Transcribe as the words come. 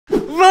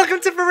Welcome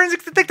to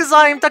Forensic Detectives.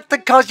 I am Dr.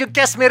 Cos, your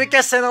gas meter,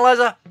 gas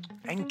analyzer,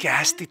 and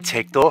gas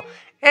detector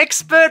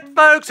expert,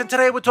 folks. And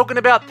today we're talking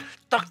about,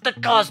 Dr.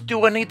 Cos,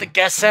 do I need the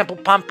gas sample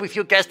pump with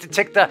your gas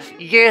detector?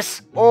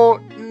 Yes or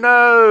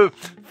no?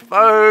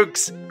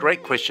 Folks,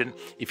 great question.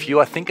 If you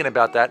are thinking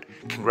about that,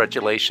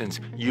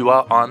 congratulations, you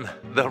are on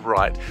the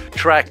right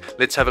track.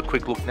 Let's have a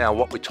quick look now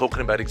what we're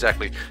talking about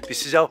exactly.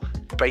 This is our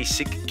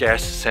basic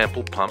gas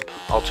sample pump.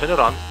 I'll turn it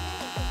on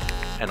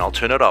and I'll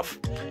turn it off.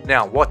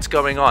 Now, what's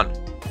going on?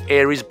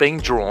 Air is being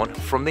drawn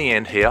from the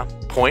end here,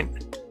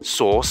 point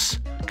source,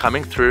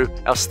 coming through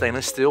our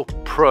stainless steel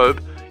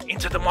probe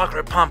into the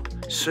micro pump,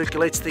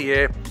 circulates the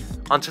air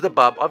onto the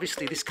bulb.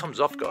 Obviously this comes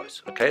off,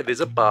 guys, okay? There's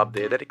a bulb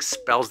there that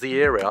expels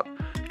the air out.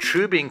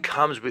 Tubing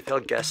comes with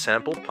our gas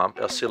sample pump,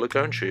 our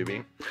silicone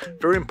tubing.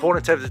 Very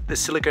important to have the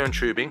silicone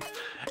tubing,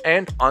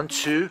 and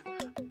onto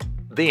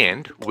the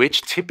end,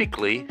 which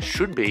typically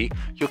should be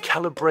your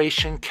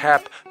calibration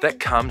cap that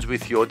comes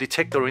with your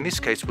detector. In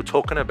this case, we're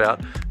talking about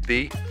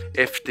the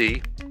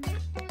FD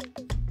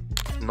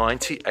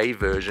 90A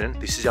version.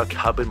 This is our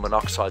carbon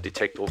monoxide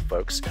detector,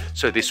 folks.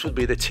 So this would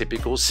be the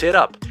typical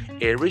setup.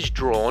 Air is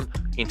drawn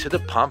into the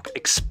pump,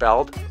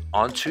 expelled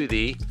onto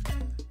the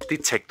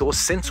detector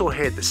sensor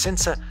head. The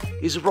sensor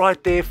is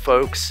right there,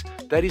 folks.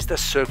 That is the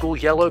circle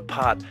yellow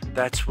part.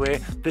 That's where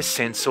the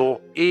sensor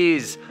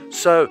is.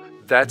 So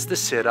that's the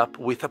setup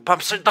with a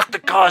pump. So Dr.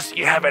 Cos,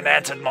 you haven't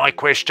answered my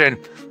question.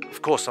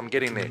 Of course, I'm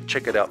getting there.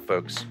 Check it out,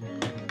 folks.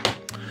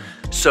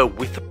 So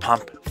with the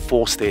pump,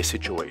 forced air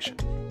situation.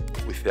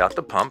 Without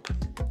the pump,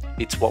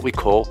 it's what we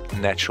call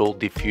natural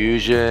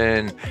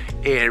diffusion.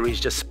 Air is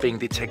just being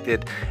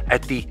detected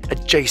at the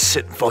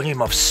adjacent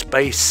volume of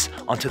space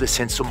onto the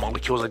sensor.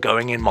 Molecules are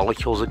going in,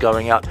 molecules are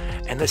going out,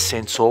 and the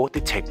sensor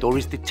detector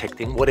is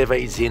detecting whatever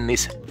is in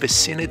this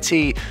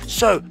vicinity.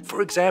 So,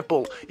 for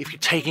example, if you're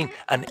taking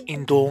an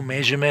indoor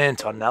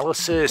measurement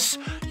analysis,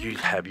 you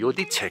have your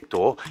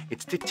detector,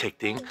 it's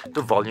detecting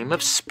the volume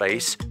of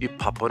space, you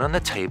pop it on the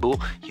table,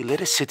 you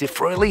let it sit there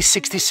for at least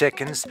 60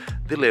 seconds,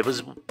 the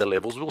levels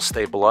will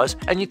stabilize,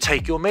 and you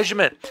take your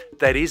measurement.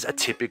 That is a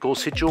typical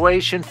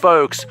situation,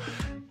 folks.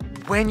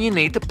 When you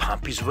need the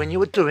pump is when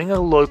you are doing a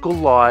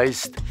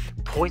localized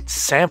point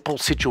sample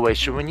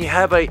situation, when you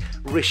have a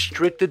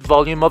restricted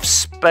volume of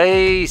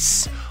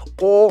space,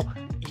 or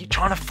you're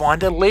trying to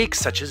find a leak,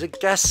 such as a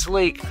gas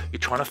leak. You're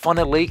trying to find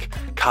a leak,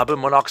 carbon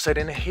monoxide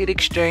in a heat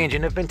exchange,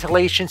 in a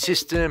ventilation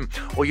system,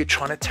 or you're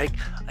trying to take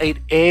an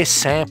air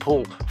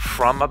sample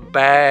from a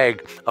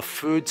bag, a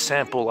food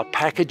sample, a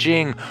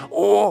packaging,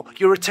 or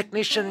you're a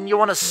technician and you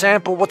want to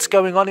sample what's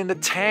going on in the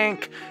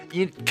tank.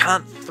 You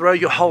can't throw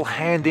your whole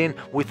hand in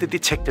with the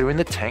detector in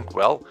the tank.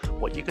 Well,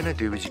 what you're going to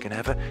do is you're going to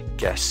have a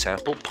gas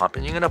sample pump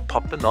and you're going to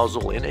pop the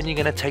nozzle in and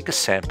you're going to take a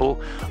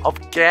sample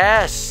of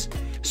gas.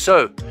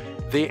 So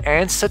the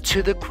answer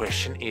to the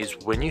question is,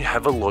 when you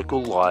have a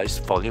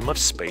localized volume of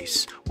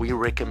space, we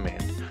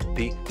recommend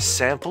the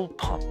sample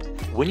pump.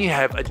 When you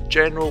have a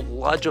general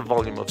larger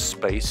volume of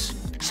space,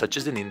 such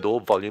as an indoor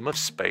volume of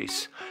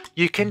space,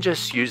 you can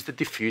just use the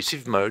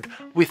diffusive mode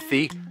with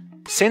the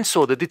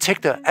sensor, the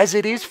detector, as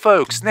it is,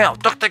 folks. Now,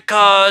 Dr.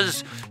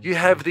 Cos, you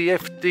have the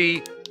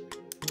FD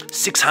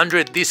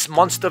 600, this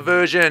monster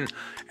version,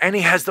 and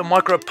it has the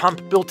micro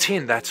pump built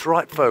in. That's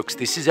right, folks.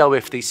 This is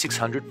our FD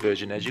 600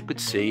 version. As you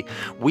could see,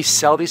 we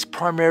sell this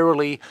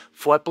primarily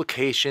for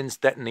applications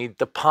that need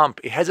the pump.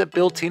 It has a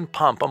built-in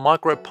pump, a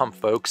micro pump,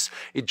 folks.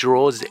 It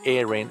draws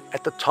air in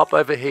at the top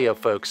over here,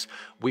 folks.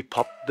 We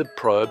pop the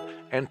probe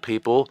and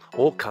people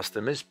or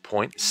customers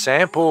point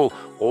sample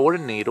or a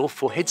needle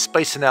for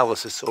headspace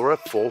analysis, or a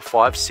 4,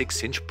 5,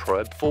 6 inch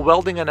probe for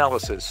welding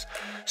analysis.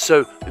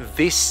 So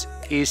this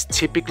is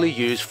typically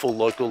used for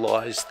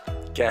localized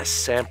gas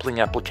sampling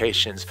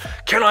applications.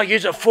 Can I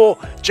use it for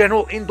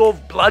general indoor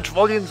large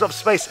volumes of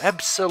space?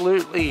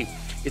 Absolutely.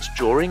 It's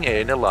drawing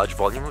air in a large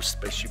volume of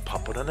space. You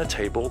pop it on a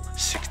table,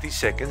 60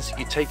 seconds,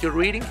 you take your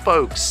reading,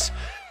 folks.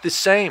 The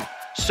same.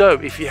 So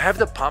if you have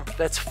the pump,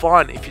 that's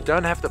fine. If you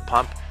don't have the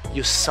pump,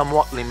 you're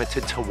somewhat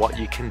limited to what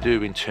you can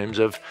do in terms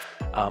of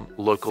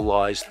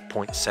localized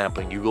point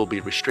sampling. You will be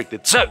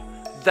restricted. So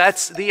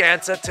that's the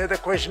answer to the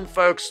question,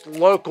 folks.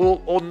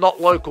 Local or not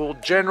local,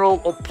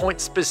 general or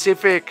point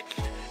specific.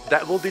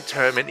 That will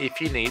determine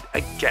if you need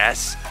a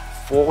gas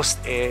forced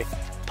air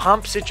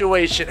pump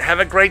situation. Have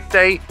a great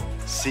day.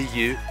 See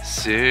you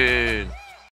soon.